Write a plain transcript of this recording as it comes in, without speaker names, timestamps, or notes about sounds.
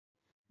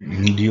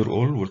Dear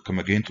all, welcome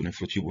again to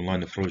NephroTube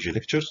Online Nephrology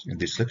Lectures. In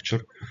this lecture,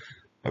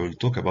 I will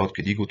talk about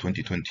KDIGO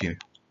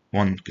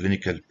 2021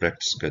 Clinical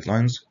Practice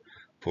Guidelines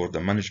for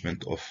the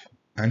management of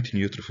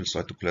anti-neutrophil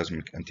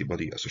cytoplasmic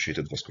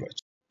antibody-associated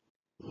vasculitis.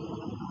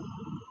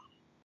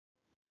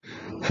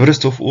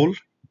 First of all,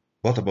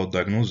 what about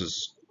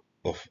diagnosis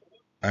of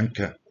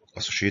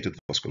ANCA-associated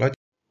vasculitis?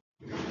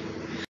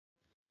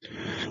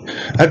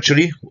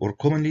 Actually, or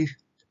commonly,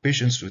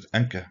 patients with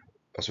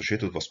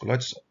ANCA-associated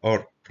vasculitis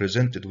are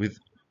presented with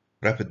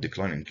rapid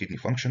decline in kidney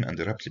function and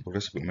rapidly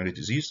progressive glomerular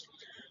disease.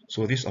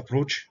 So this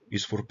approach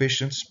is for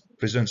patient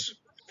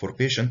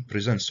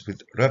presents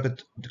with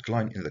rapid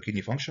decline in the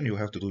kidney function. You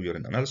have to do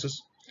urine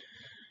analysis.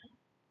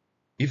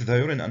 If the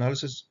urine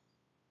analysis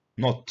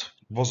not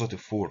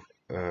positive for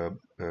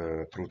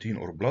protein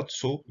or blood,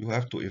 so you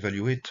have to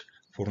evaluate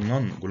for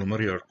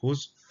non-glomerular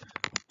cause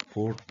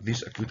for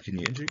this acute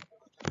kidney injury.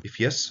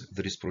 If yes,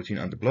 there is protein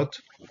and blood,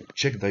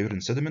 check the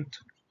urine sediment.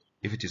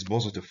 If it is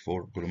positive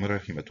for glomerular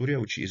hematuria,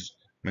 which is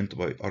meant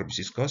by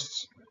RBC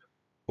casts,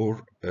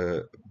 or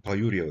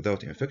pyuria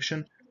without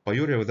infection.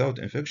 Pyuria without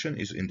infection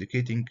is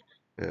indicating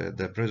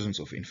the presence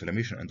of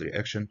inflammation and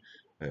reaction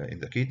in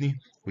the kidney,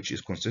 which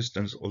is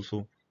consistent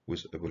also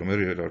with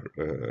glomerular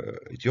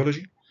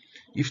etiology.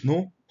 If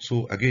no,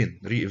 so again,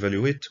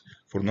 re-evaluate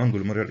for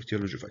non-glomerular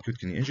etiology of acute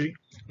kidney injury.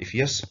 If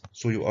yes,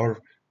 so you are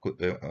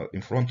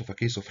in front of a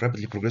case of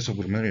rapidly progressive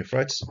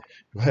glomerulonephritis,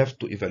 you have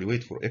to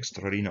evaluate for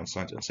extrarenal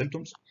signs and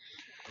symptoms.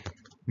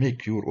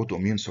 Make your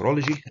autoimmune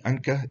serology,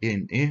 ANCA,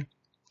 ANA,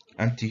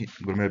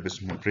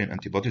 anti-glomerular membrane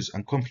antibodies,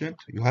 and complement.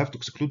 You have to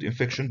exclude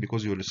infection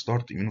because you will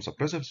start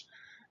immunosuppressives,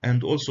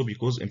 and also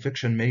because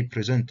infection may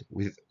present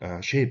with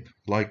a shape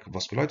like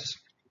vasculitis.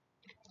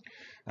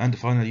 And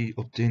finally,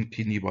 obtain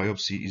kidney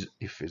biopsy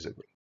if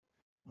feasible.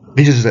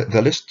 This is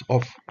the list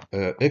of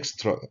the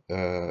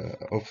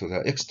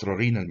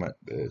extrarenal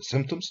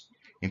symptoms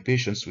in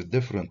patients with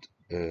different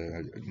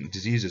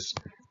diseases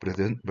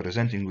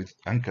presenting with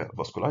ANCA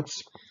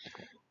vasculitis,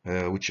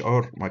 which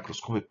are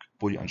microscopic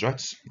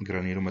polyangiitis,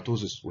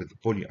 granulomatosis with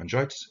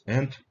polyangiitis,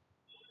 and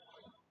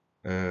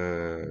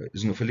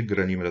eosinophilic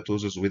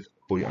granulomatosis with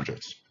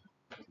polyangiitis.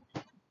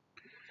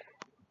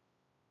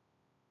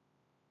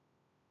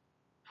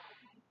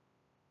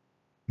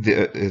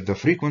 The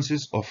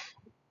frequencies of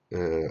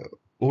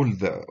all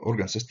the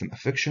organ system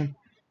affection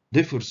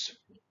differs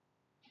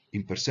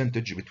in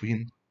percentage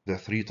between the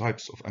three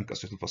types of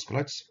ANCA-associated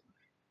vasculitis,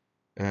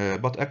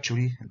 but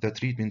actually the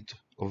treatment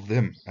of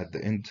them at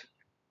the end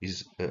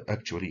is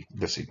actually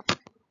the same.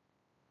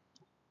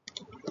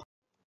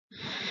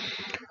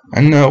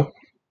 And now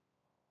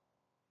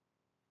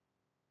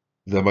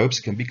the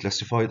biopsy can be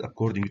classified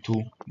according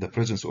to the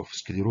presence of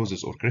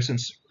sclerosis or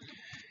crescents.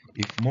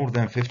 If more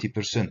than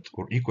 50%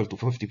 or equal to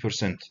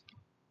 50%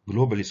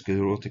 globally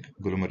sclerotic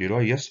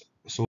glomeruli, yes,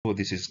 so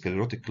this is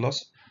sclerotic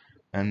class,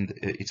 and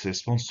its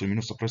response to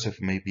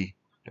immunosuppressive may be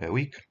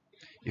weak.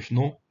 If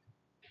no,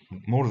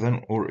 more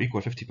than or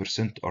equal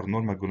 50% are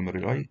normal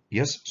glomeruli,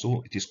 yes,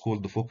 so it is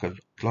called the focal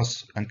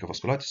class ANCA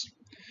vasculitis.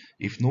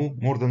 If no,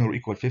 more than or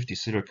equal 50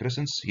 serial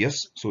crescents,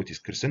 yes, so it is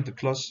crescentic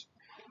class.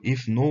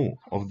 If no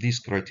of these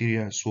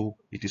criteria, so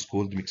it is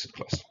called mixed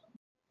class.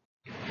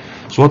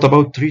 So what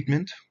about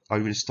treatment? I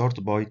will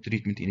start by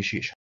treatment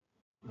initiation.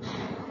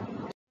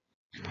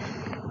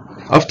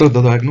 After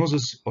the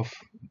diagnosis of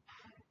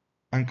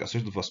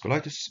ANCA-associated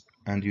vasculitis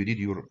and you did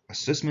your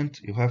assessment,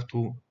 you have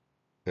to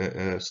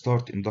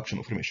start induction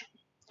of remission.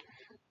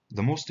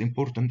 The most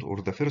important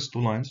or the first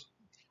two lines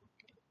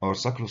are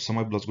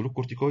cyclophosphamide plus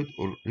glucocorticoid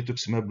or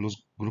rituximab plus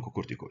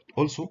glucocorticoid.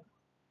 Also,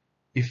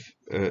 if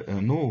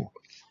no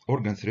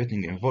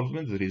organ-threatening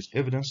involvement, there is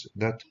evidence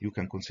that you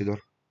can consider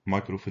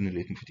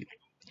microphenylating fatigue.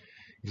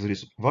 If there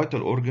is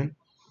vital organ,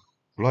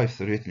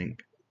 life-threatening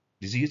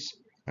disease,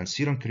 and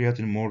serum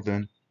creatinine more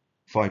than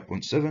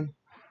 5.7,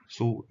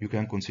 so you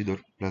can consider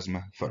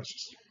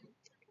plasmapheresis.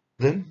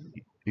 Then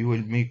you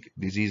will make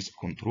disease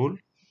control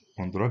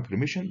on drug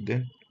remission,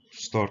 then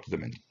start the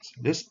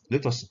maintenance.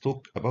 Let us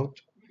talk about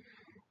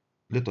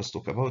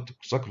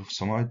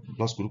cyclophosphamide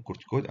plus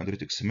glucocorticoid and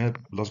rituximab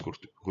plus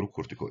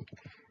glucocorticoid.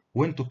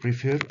 When to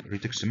prefer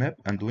rituximab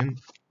and when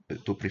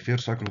to prefer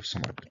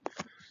cyclophosphamide.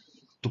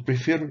 To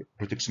prefer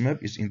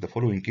rituximab is in the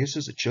following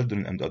cases: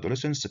 children and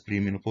adolescents,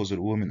 premenopausal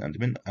women and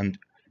men, and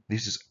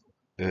this is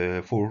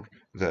for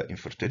the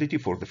infertility,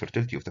 for the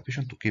fertility of the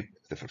patient, to keep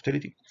the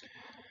fertility.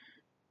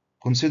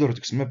 Consider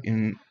rituximab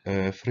in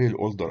frail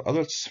older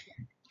adults.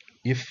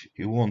 If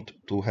you want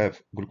to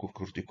have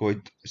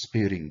glucocorticoid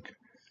sparing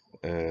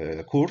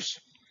course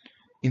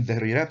in the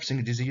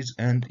relapsing disease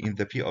and in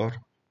the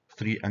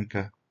PR3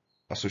 ANCA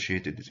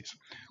associated disease.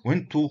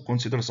 When to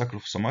consider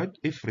cyclophosphamide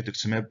if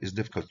rituximab is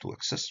difficult to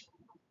access.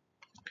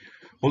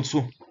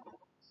 Also,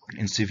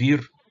 in severe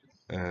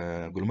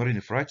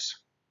glomerulonephritis,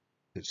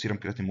 serum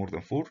creatinine more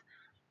than 4,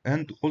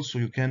 and also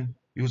you can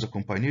use a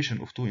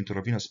combination of two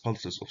intravenous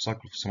pulses of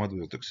cyclophosphamide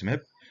with rituximab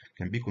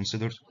can be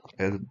considered,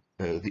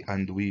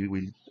 and we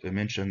will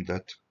mention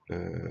that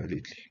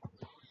lately.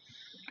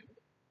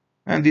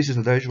 And this is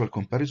a usual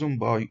comparison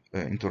by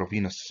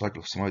intravenous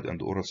cyclophosphamide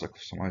and oral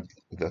cyclophosphamide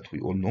that we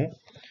all know.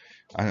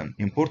 An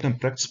important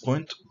practice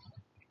point: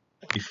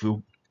 if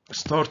you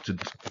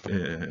started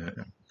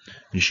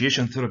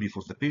initiation therapy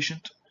for the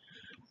patient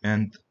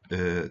and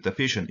the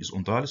patient is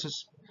on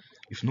dialysis,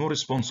 if no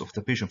response of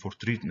the patient for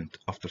treatment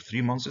after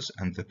 3 months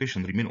and the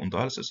patient remain on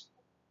dialysis,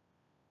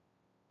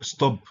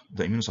 stop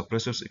the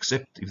immunosuppressors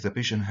except if the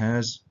patient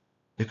has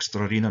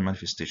extrarenal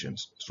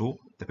manifestations. So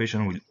the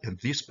patient will at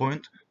this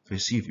point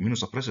receive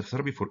immunosuppressive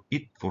therapy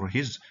for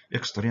his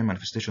extrarenal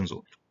manifestations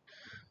only.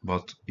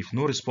 But if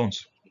no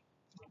response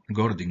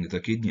regarding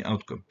the kidney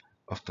outcome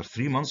after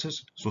 3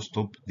 months, so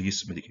stop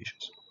these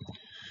medications.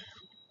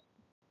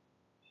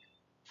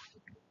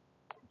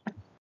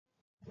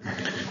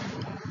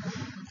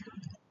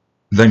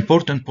 The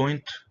important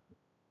point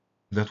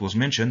that was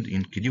mentioned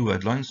in KDIGO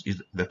guidelines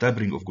is the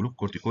tapering of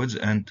glucocorticoids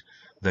and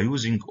the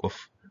using of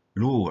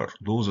lower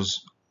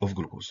doses of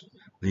glucose.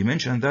 They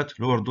mentioned that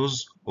lower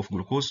doses of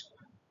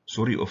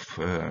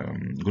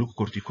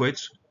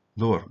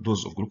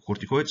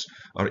glucocorticoids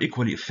are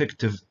equally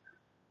effective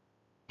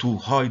to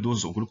high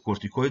doses of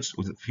glucocorticoids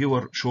with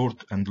fewer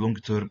short and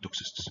long-term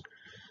toxicities.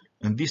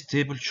 And this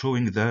table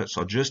showing the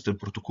suggested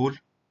protocol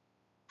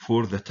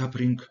for the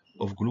tapering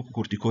of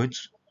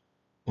glucocorticoids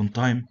on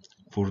time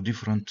for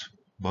different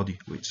body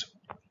weights.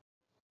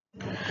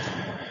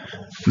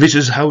 This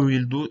is how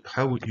you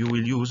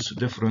will use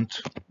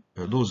different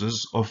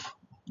doses of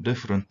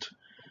different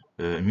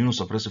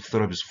immunosuppressive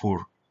therapies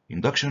for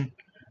induction,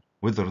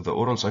 whether the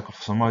oral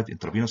cyclophosphamide,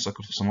 intravenous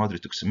cyclophosphamide,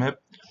 rituximab,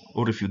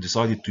 or if you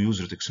decided to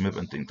use rituximab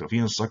and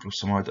intravenous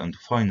cyclophosphamide, and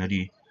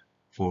finally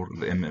for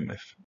the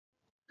MMF.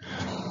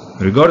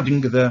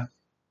 Regarding the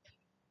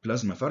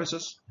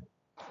plasmapheresis,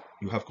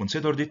 you have to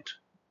consider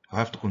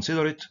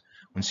it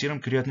when serum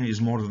creatinine is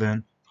more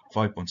than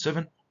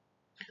 5.7,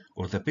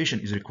 or the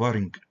patient is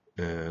requiring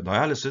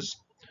dialysis,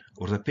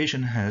 or the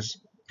patient has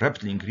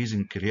rapidly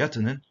increasing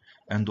creatinine,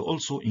 and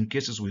also in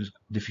cases with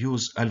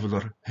diffuse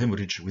alveolar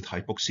hemorrhage with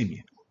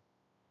hypoxemia.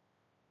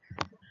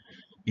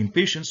 In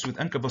patients with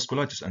ANCA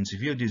vasculitis and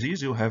severe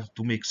disease, you have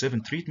to make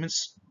 7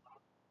 treatments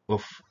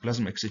of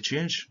plasma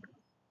exchange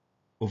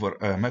over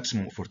a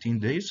maximum of 14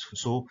 days.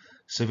 So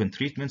 7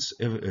 treatments,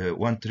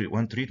 one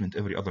treatment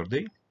every other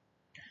day.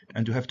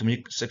 And you have to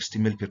make 60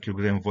 ml per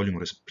kilogram volume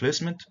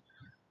replacement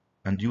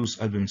and use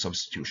albumin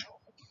substitution.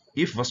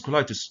 If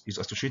vasculitis is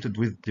associated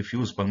with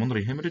diffuse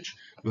pulmonary hemorrhage,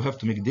 you have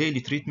to make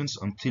daily treatments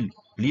until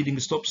bleeding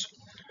stops,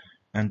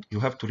 and you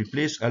have to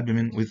replace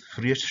albumin with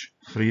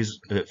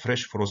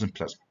fresh frozen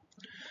plasma.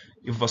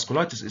 If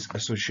vasculitis is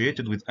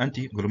associated with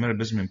anti-glomerular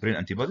plasma membrane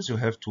antibodies, you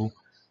have to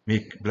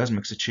make plasma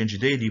exchange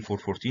daily for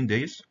 14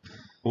 days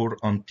or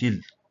until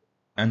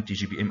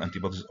anti-GBM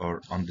antibodies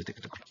are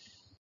undetectable.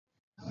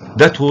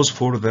 That was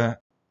for the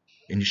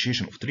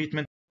initiation of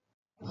treatment.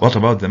 What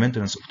about the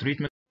maintenance of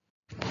treatment?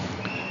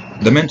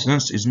 The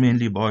maintenance is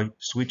mainly by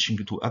switching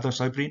to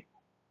azacitidine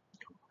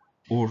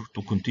or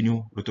to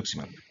continue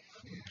rituximab.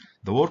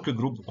 The work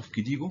group of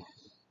KDIGO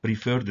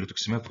preferred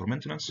rituximab for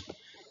maintenance,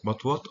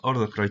 but what are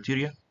the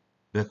criteria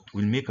that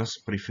will make us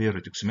prefer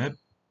rituximab,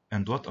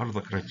 and what are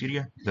the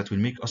criteria that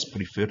will make us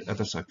prefer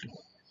azacitidine?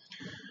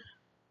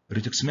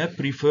 Rituximab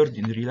preferred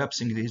in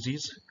relapsing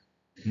disease,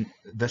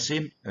 the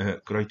same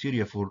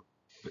criteria for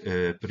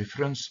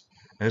preference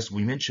as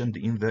we mentioned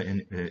in the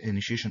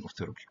initiation of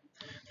therapy.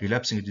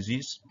 Relapsing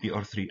disease,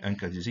 PR3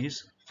 ANCA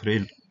disease,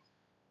 frail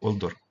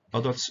older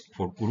adults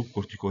for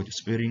glucocorticoid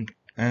sparing,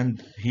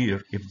 and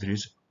here if there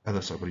is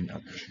azacitidine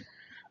allergy.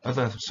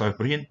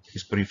 Azacitidine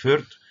is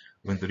preferred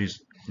when there is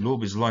low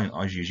baseline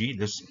IgG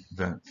less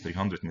than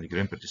 300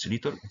 mg per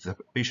deciliter, if the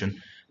patient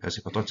has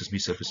hepatitis B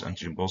surface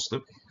antigen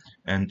positive,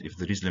 and if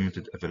there is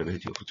limited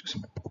availability of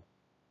rituximab.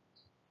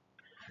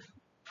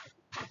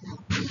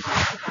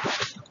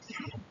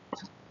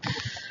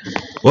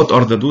 What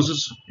are the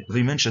doses?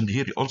 They mentioned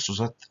here also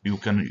that you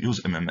can use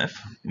MMF,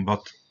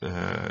 but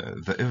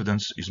the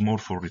evidence is more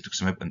for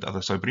rituximab and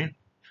azacitidine.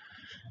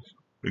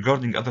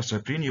 Regarding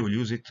azacitidine, you will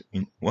use it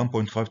in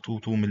 1.5 to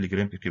 2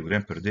 mg per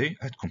kilogram per day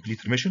at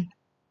complete remission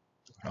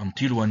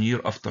until 1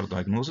 year after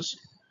diagnosis,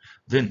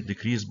 then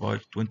decrease by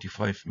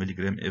 25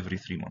 mg every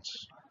 3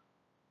 months.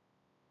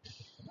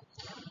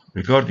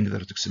 Regarding the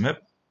rituximab,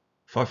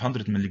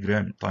 500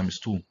 mg times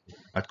 2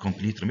 at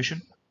complete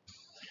remission,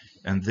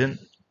 and then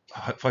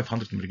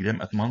 500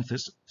 mg at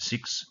months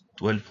 6,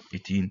 12,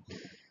 18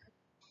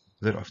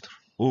 thereafter,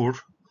 or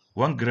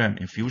 1 gram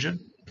infusion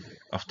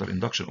after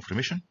induction of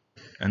remission,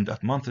 and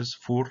at months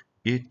 4,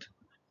 8,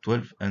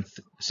 12, and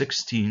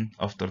 16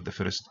 after the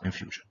first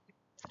infusion.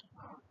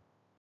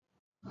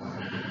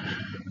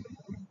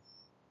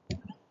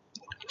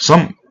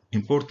 Some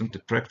important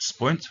practice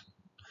points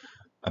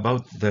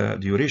about the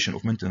duration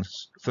of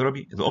maintenance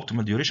therapy. The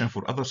optimal duration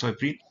for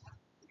azacitidine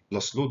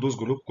plus low-dose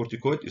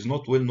glucocorticoid is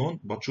not well known,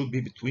 but should be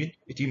between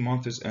 18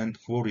 months and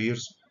 4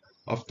 years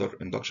after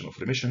induction of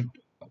remission,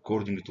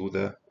 according to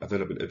the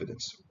available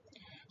evidence.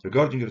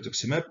 Regarding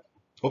rituximab,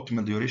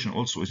 optimal duration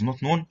also is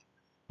not known,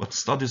 but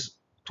studies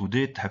to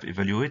date have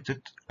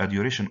evaluated a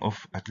duration of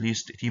at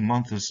least 18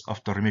 months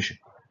after remission.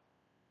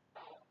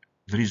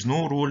 There is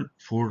no rule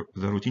for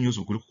the routine use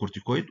of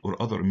glucocorticoid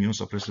or other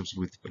immunosuppressives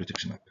with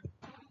rituximab.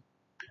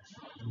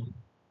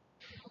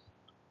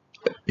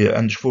 Yeah,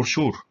 and for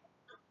sure,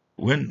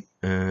 when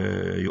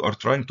you are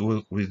trying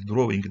to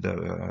withdrawing the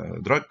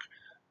drug,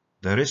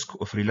 the risk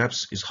of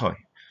relapse is high.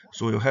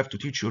 So you have to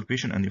teach your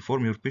patient and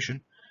inform your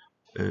patient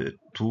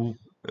to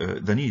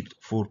the need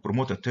for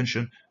promote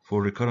attention for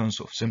recurrence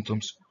of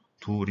symptoms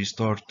to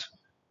restart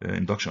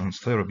induction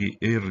therapy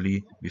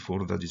early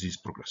before the disease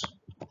progress.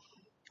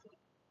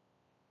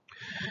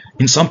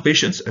 In some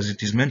patients, as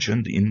it is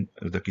mentioned in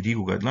the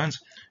KDIGO guidelines,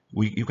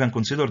 you can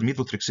consider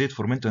methotrexate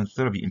for maintenance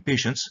therapy in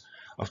patients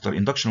after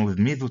induction with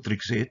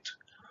methotrexate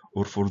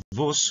or for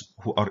those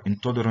who are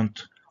intolerant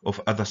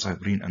of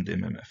azacitidine and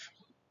MMF,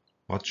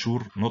 but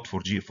sure not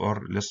for GFR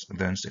less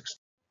than 6.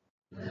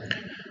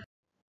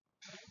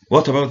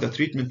 What about the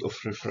treatment of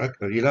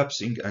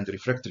relapsing and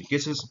refractory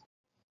cases?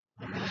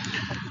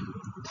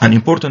 An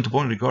important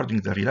point regarding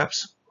the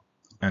relapse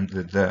and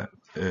the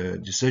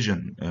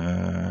decision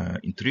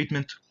in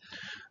treatment,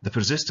 the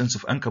persistence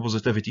of ANCA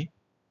positivity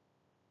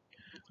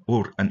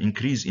or an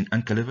increase in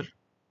ANCA level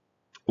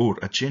or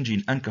a change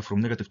in ANCA from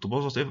negative to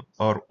positive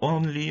are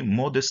only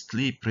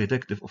modestly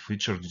predictive of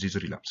future disease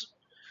relapse.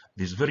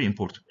 This is very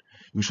important.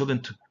 You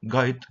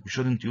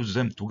shouldn't use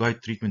them to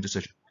guide treatment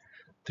decisions.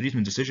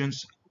 Treatment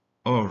decisions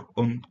are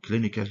on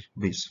clinical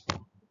basis.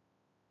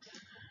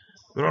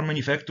 There are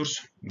many factors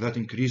that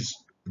increase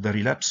the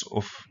relapse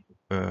of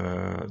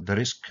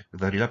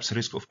the relapse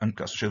risk of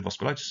ANCA-associated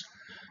vasculitis,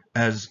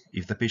 as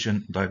if the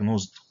patient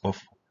diagnosed of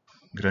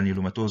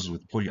granulomatosis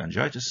with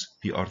polyangiitis,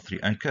 PR3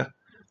 ANCA,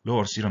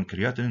 lower serum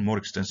creatinine, more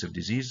extensive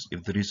disease,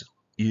 if there is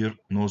ear,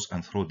 nose,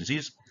 and throat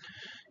disease,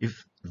 if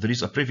there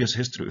is a previous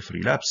history of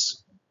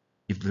relapse,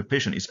 if the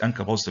patient is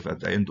ANCA positive at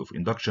the end of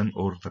induction,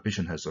 or the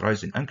patient has a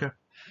rise in ANCA,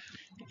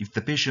 if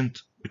the patient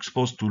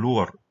exposed to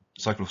lower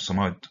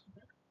cyclophosphamide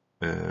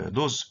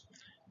dose,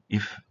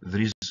 if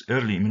there is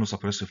early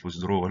immunosuppressive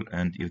withdrawal,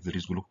 and if there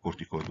is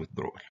glucocorticoid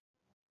withdrawal.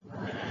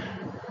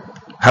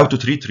 How to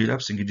treat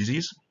relapsing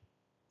disease?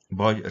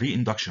 By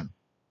reinduction.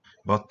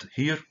 But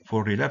here,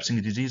 for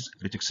relapsing disease,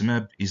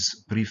 rituximab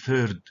is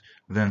preferred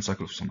than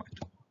cyclophosphamide.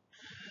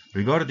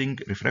 Regarding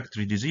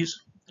refractory disease,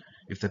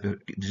 if the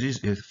disease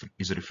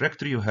is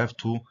refractory, you have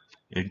to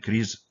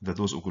increase the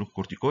dose of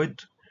glucocorticoid,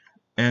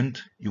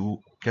 and you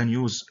can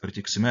use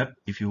rituximab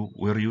if you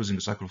were using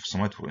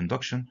cyclophosphamide for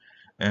induction,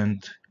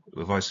 and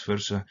vice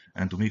versa,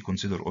 and you may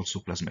consider also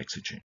plasma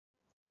exchange.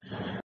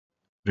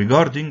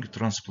 Regarding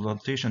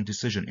transplantation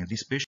decision in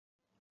this patient,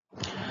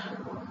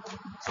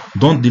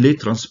 don't delay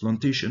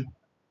transplantation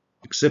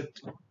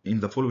except in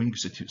the following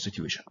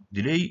situation.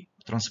 Delay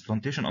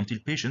transplantation until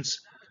patients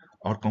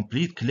are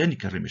complete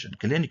clinical remission,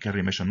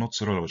 not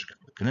serological,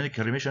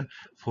 clinical remission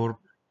for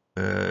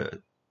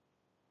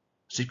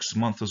 6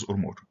 months or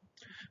more.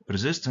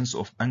 Persistence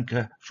of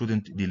ANCA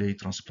shouldn't delay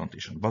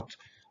transplantation, but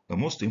the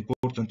most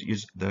important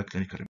is the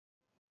clinical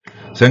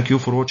remission. Thank you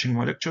for watching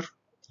my lecture.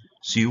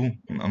 See you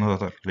in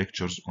another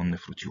lectures on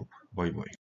NephroTube. Bye bye.